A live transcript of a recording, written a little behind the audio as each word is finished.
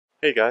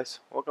Hey guys,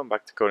 welcome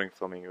back to Coding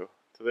Flamingo.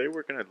 Today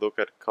we're going to look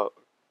at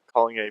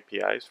calling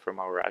APIs from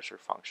our Azure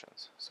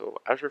functions. So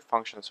Azure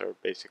functions are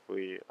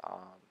basically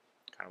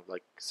kind of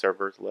like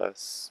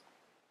serverless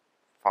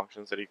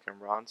functions that you can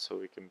run.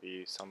 So it can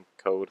be some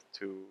code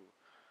to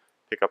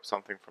pick up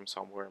something from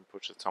somewhere and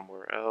push it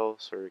somewhere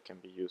else, or it can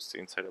be used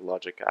inside a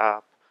logic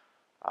app.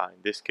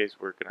 In this case,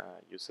 we're going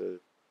to use it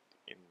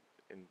in,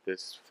 in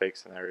this fake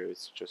scenario.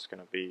 It's just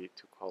going to be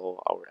to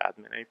call our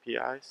admin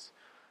APIs.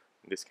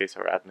 In this case,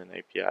 our admin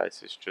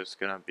APIs is just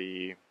going to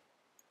be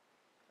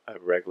a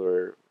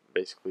regular,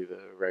 basically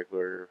the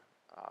regular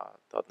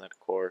 .NET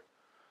Core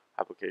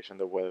application,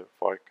 the weather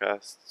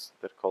forecasts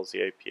that calls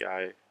the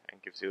API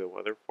and gives you the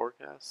weather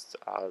forecasts.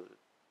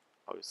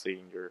 Obviously,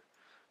 in your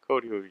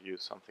code, you will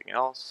use something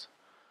else.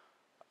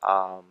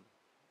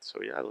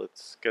 So yeah,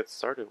 let's get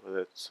started with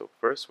it. So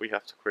first, we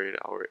have to create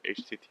our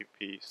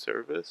HTTP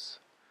service.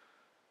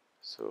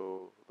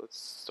 So let's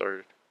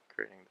start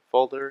creating the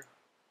folder.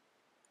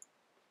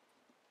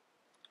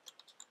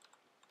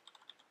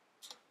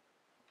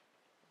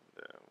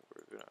 Then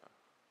we're gonna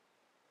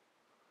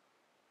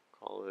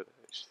call it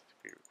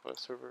HTTP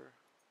request server.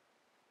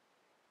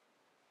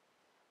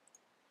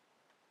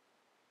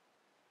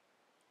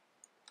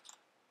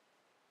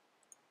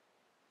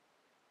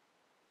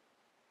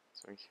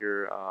 So in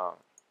here,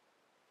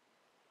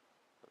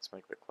 let's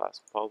make the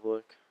class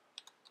public.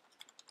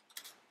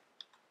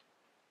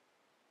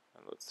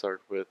 And let's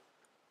start with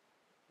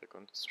the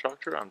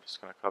constructor. I'm just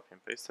going to copy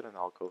and paste it and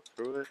I'll go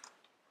through it.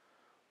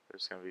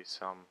 There's going to be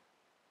some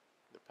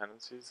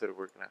dependencies that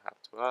we're going to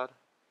have to add.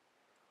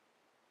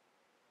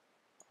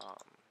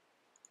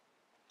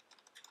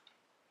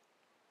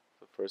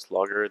 The first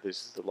logger,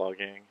 this is the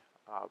logging.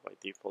 By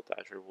default,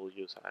 Azure will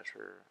use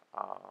Azure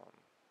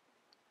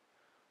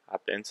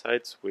App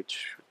Insights,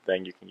 which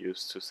then you can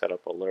use to set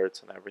up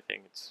alerts and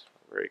everything. It's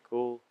very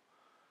cool.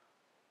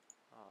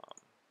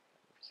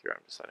 Here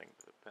I'm just adding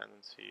the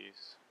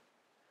dependencies.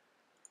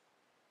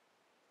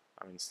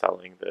 I'm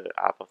installing the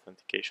app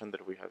authentication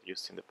that we have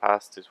used in the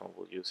past. This one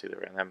will use either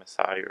an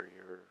MSI or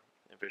your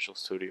Visual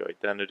Studio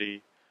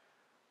identity.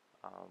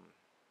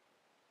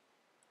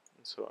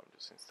 So I'm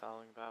just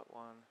installing that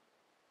one.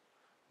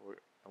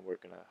 And we're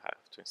going to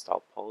have to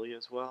install Poly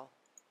as well.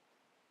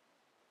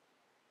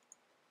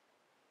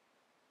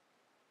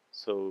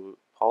 So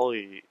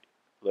Poly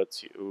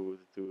lets you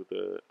do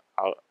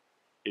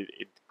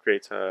it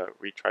creates a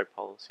retry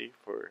policy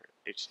for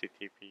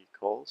HTTP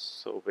calls.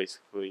 So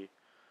basically,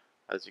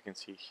 as you can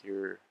see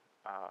here,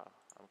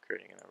 I'm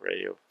creating an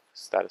array of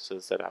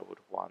statuses that I would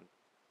want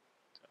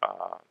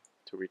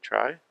to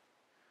retry.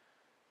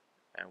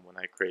 And when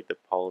I create the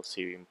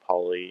policy in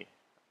Poly,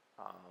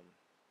 I'm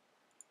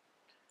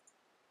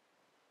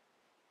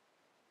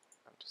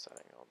just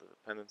adding all the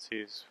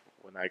dependencies.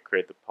 When I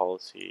create the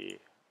policy,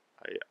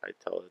 I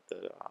tell it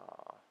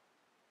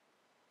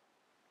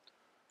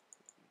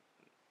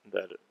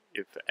that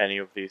if any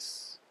of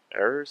these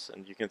errors,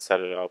 and you can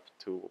set it up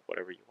to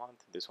whatever you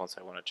want. This ones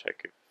I want to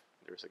check if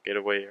there's a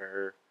gateway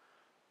error,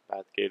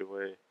 bad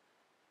gateway,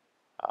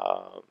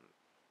 um,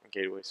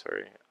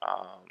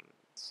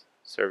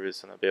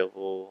 service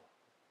unavailable,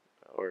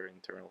 or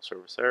internal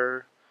service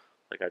error.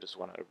 Like I just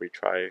want to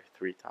retry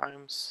 3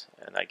 times,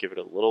 and I give it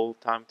a little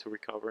time to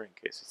recover in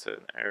case it's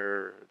an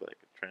error, like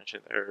a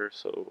transient error.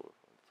 So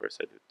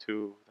first I do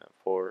 2, then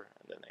 4,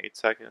 and then 8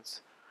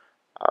 seconds.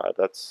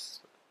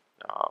 That's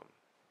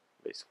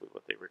basically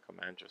what they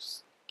recommend.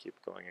 Just keep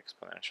going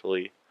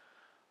exponentially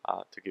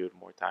to give it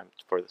more time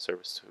for the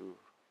service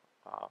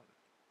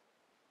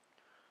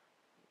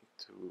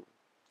to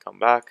come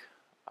back.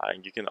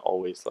 And you can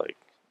always like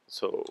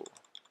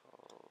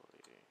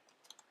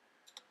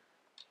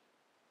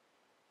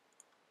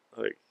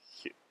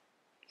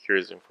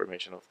here's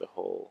information of the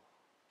whole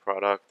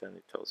product, and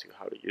it tells you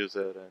how to use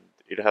it, and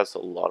it has a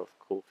lot of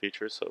cool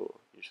features, so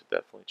you should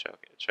definitely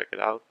check it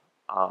out.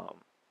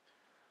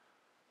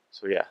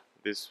 So yeah,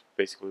 this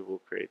basically will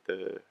create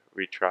the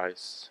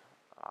retries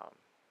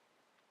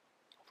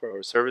for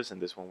our service,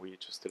 and this one we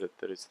just did it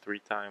 33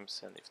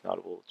 times, and if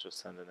not, we'll just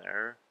send an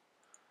error.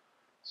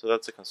 So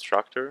that's a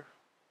constructor.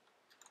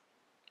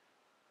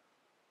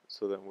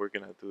 So then we're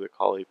going to do the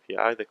call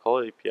API. The call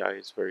API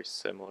is very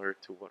similar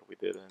to what we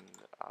did in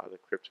the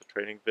crypto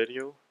trading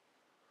video.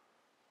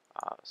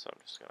 So I'm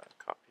just going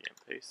to copy and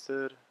paste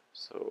it.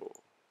 So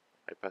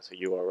I pass a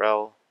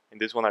URL. In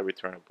this one I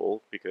return a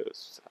bool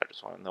because I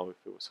just want to know if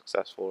it was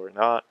successful or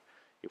not.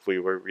 If we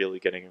were really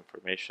getting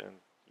information,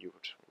 you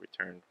would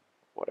return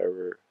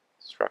whatever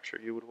structure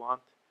you would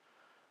want.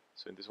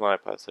 So in this one I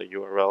pass a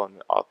URL and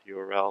an auth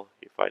URL.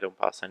 If I don't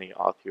pass any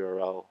auth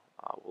URL,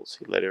 we'll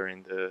see later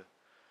in the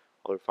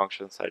other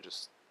functions, I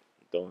just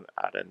don't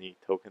add any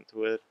token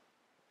to it.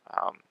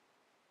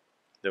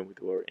 Then we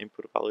do our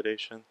input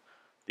validation.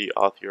 The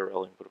auth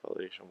URL input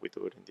validation, we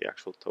do it in the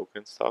actual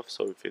token stuff.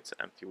 So if it's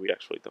empty, we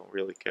actually don't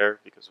really care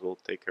because we'll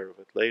take care of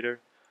it later.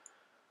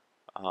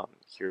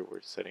 Here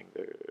we're setting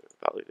the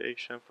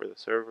validation for the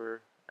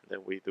server, and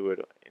then we do it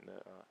in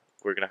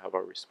we're going to have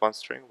our response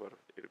string, what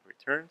it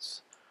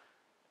returns.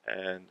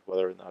 and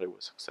whether or not it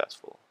was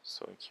successful.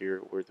 So in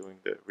here we're doing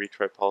the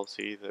retry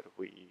policy that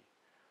we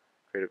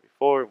created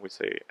before. We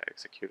say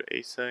execute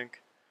async,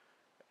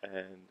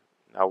 and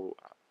now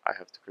I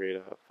have to create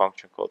a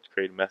function called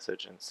create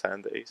message and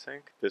send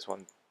async. This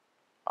one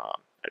I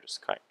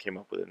just kind of came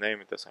up with a name.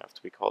 It doesn't have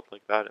to be called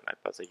like that, and I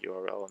pass a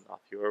URL and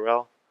not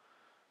URL.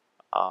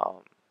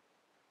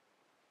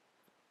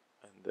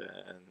 And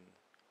then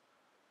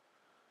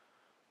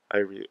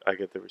I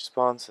get the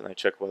response and I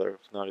check whether or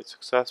not it's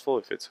successful.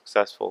 If it's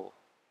successful,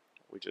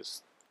 we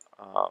just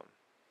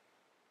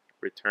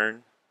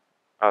return.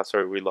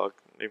 We log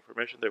the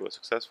information that it was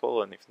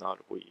successful, and if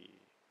not, we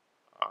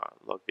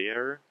log the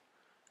error,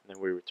 and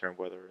then we return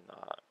whether or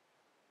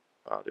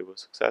not it was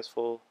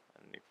successful.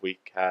 And if we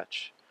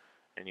catch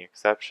any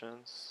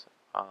exceptions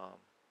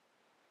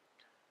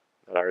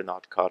that are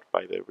not caught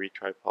by the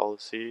retry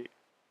policy,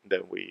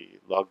 then we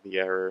log the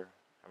error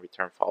and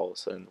return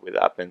false. And with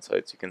App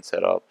Insights, you can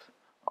set up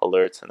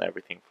alerts and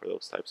everything for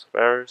those types of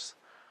errors.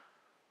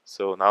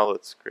 So now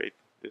let's create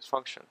this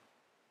function.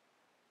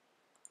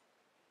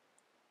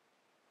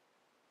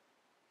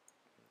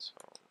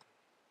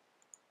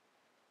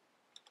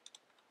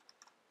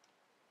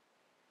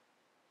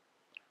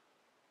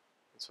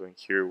 So in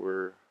here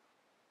we're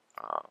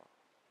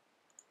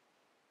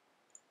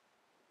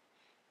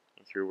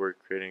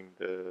creating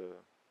the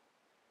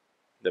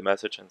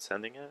message and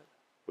sending it,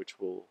 which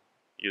will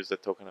use the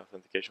token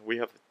authentication. We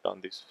have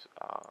done this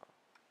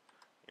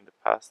in the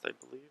past, I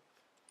believe.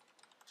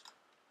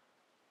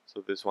 So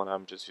this one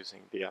I'm just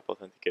using the app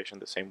authentication,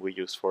 the same we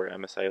use for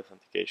MSI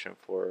authentication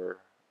for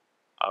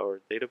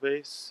our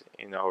database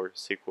in our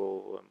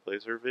SQL and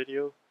Blazor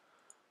video.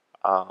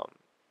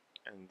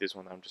 And this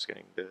one I'm just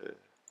getting the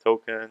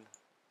token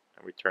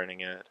and returning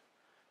it.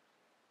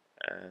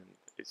 And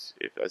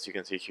as you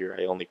can see here,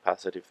 I only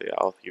pass it if the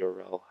auth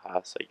URL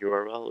has a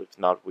URL. If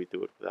not, we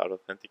do it without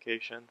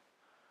authentication.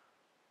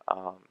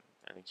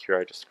 And here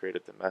I just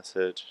created the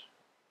message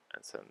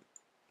and send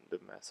the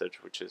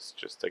message, which is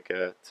just a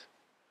get.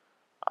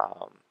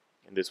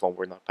 In this one,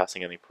 we're not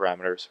passing any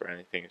parameters or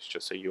anything. It's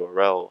just a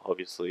URL.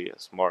 Obviously,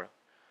 as more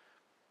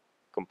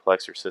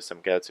complex your system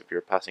gets, if you're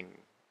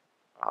passing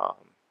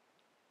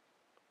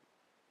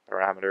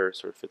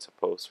parameters or if it's a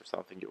post or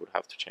something, you would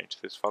have to change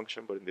this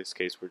function. But in this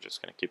case, we're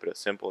just going to keep it as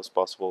simple as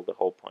possible. The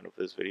whole point of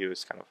this video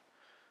is kind of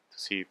to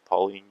see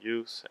Poly in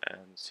use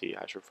and see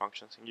Azure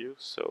functions in use.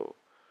 So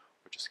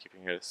we're just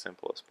keeping it as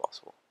simple as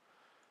possible.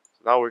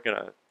 So now we're going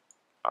to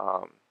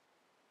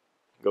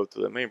go to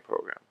the main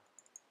program.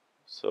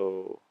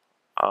 So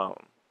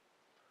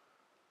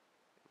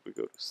we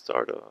go to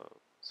startup.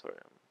 Sorry,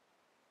 I'm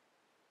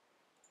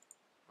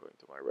going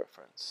to my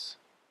reference.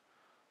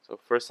 So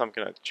first I'm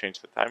going to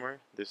change the timer.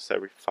 This is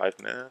every 5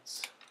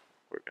 minutes.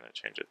 We're going to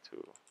change it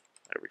to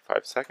every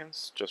 5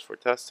 seconds just for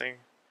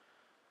testing.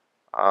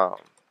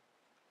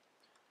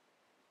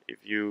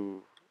 If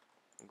you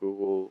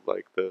Google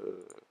like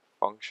the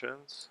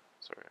functions,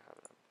 sorry, I have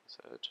it on this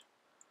edge.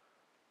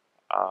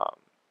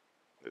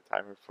 The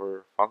timer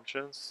for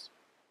functions,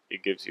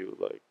 it gives you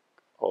like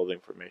all the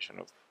information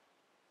of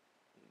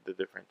the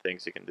different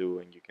things you can do,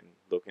 and you can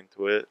look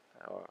into it,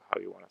 how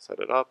you want to set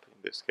it up.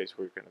 In this case,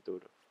 we're going to do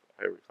it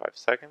every 5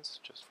 seconds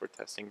just for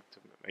testing to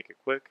make it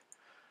quick.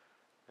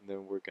 And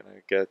then we're going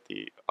to get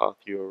the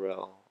auth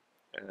URL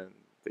and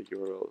the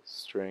URL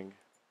string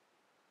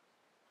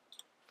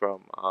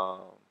from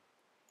our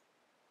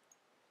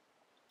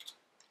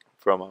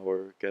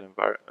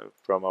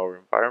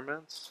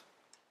environments,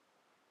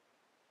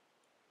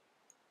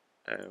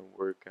 and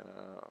we're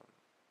gonna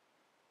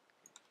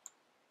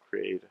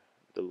create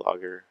the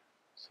logger.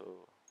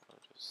 So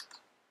I'll just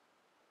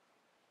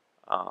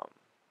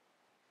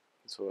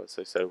so as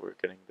I said, we're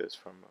getting this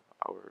from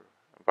our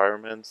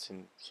environments.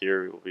 In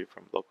here, it will be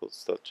from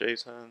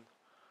locals.json,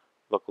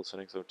 local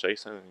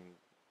settings.json. In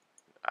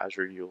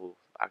Azure, you'll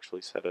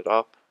actually set it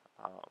up,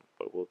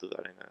 but we'll do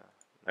that in the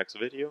next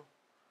video.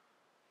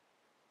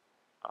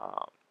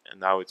 And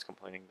now it's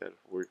complaining that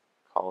we're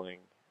calling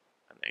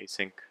an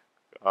async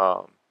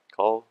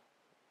call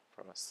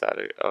from a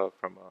static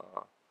from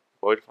a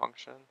void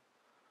function.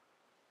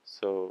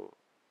 So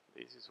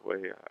the easiest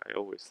way, I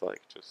always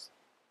like just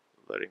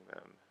letting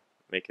them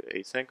make it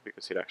async,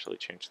 because it actually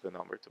changed the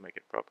number to make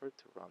it proper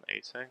to run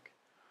async.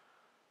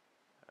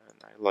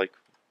 And I like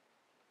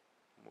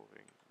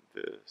moving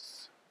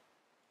this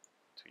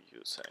to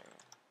using.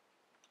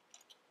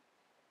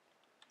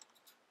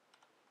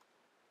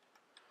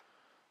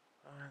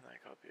 And I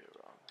copy it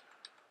wrong.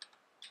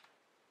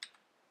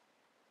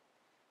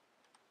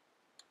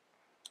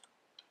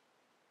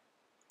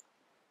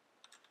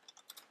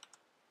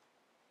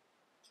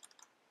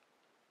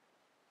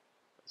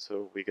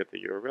 So we get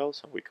the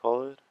URLs and we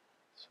call it.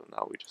 So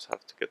now we just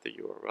have to get the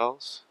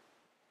URLs.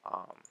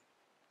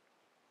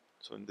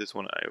 So in this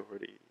one I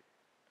already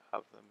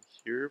have them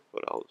here,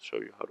 but I'll show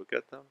you how to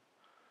get them.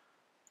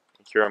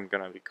 And here I'm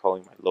going to be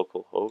calling my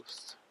local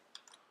host.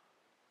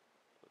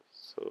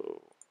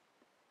 So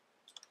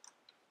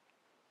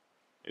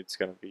it's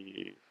going to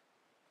be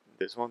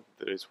this one,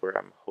 that is where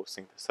I'm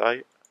hosting the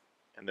site.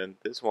 And then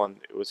this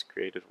one, it was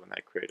created when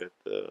I created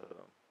the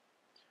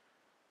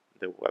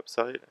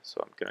website.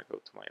 So I'm gonna go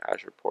to my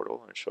Azure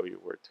portal and show you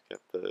where to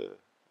get the.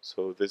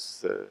 So this is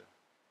the.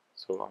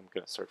 So I'm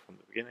gonna start from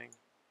the beginning.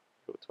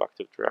 Go to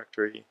Active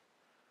Directory,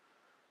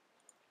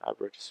 app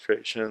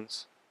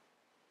registrations,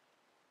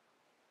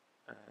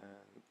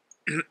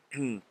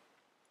 and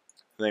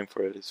the name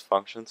for it is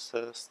functions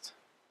test.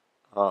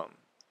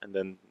 And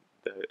then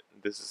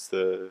this is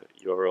the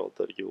URL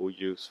that you will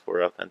use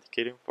for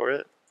authenticating for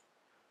it.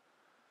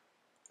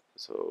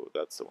 So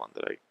that's the one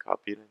that I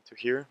copied into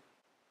here.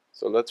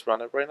 So let's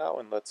run it right now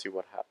and let's see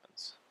what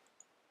happens.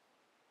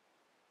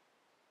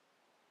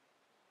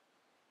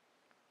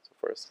 So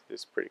first,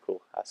 this pretty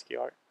cool ASCII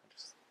art. I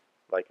just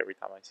like every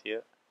time I see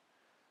it.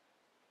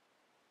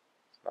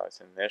 So now it's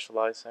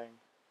initializing,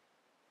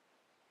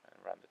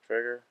 and run the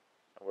trigger,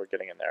 and we're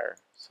getting an error.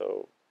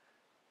 So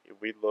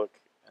if we look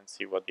and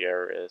see what the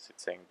error is,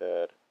 it's saying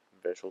that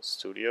Visual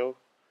Studio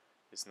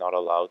is not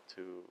allowed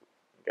to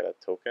get a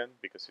token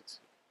because it's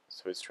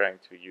trying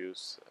to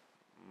use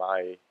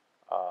my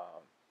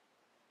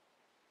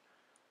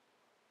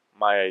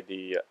my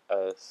ID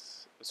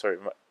as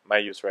my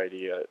user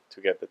ID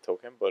to get the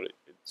token, but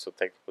so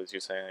technically it's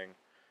using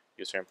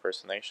user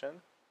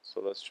impersonation.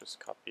 So let's just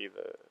copy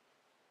the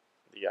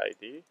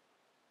ID.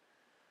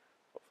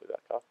 Hopefully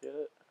that copied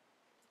it,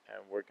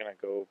 and we're gonna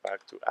go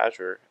back to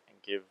Azure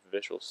and give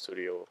Visual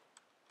Studio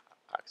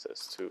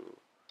access to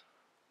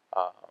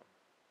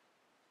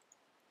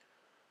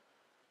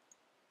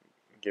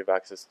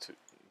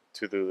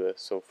do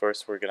this. So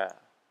first we're gonna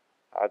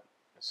add.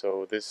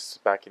 So this is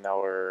back in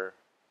our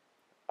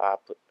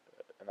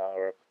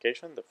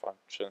application, the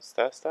functions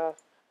test app,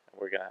 and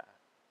we're gonna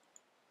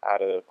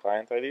add a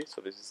client ID.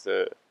 So this is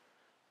the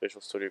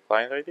Visual Studio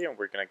client ID, and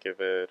we're gonna give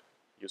it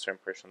user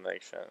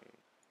impersonation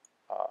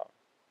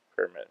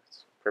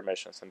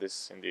permissions, and this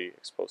is in the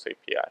expose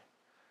API.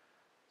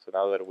 So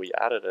now that we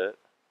added it,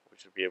 we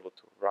should be able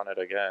to run it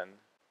again.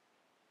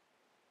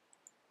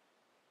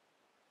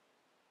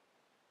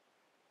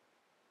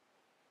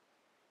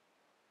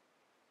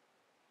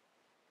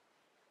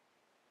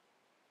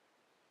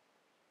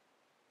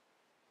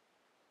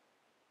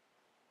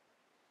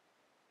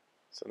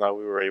 So now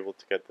we were able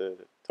to get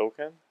the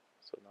token.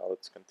 So now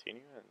let's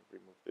continue and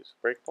remove this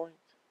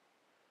breakpoint.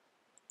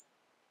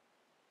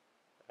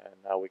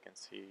 And now we can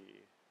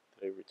see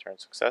that it returned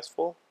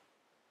successful.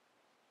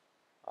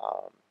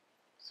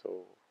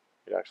 So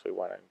it actually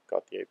went and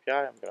got the API.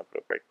 I'm going to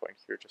put a breakpoint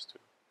here just to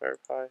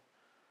verify.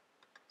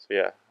 So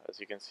yeah, as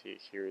you can see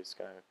here, it's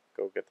going to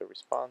go get the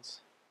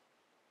response.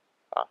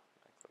 I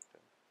clicked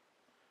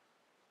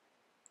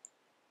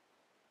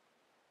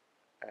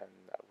it. And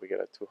we get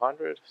a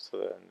 200, so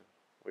then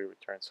we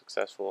return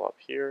successful up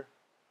here.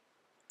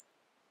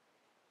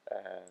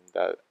 And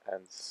that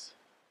ends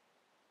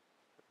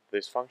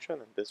this function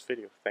and this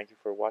video. Thank you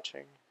for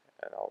watching,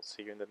 and I'll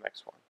see you in the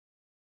next one.